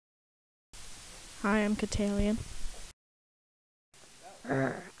Hi, I'm Catalian.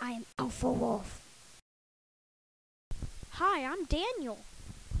 I'm Alpha Wolf. Hi, I'm Daniel.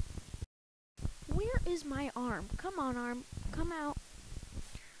 Where is my arm? Come on, arm. Come out.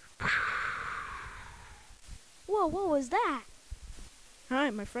 Whoa, what was that?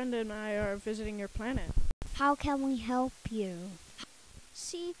 Hi, my friend and I are visiting your planet. How can we help you?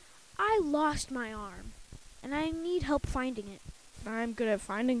 See, I lost my arm, and I need help finding it. I'm good at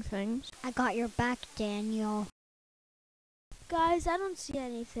finding things. I got your back, Daniel. Guys, I don't see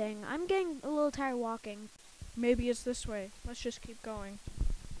anything. I'm getting a little tired walking. Maybe it's this way. Let's just keep going.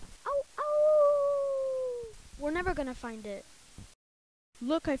 Oh! We're never gonna find it.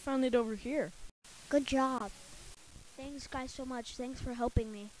 Look, I found it over here. Good job. Thanks, guys, so much. Thanks for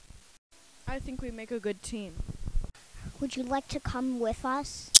helping me. I think we make a good team. Would you like to come with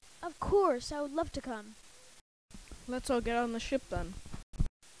us? Of course, I would love to come. Let's all get on the ship then.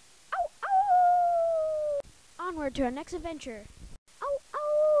 Onward to our next adventure.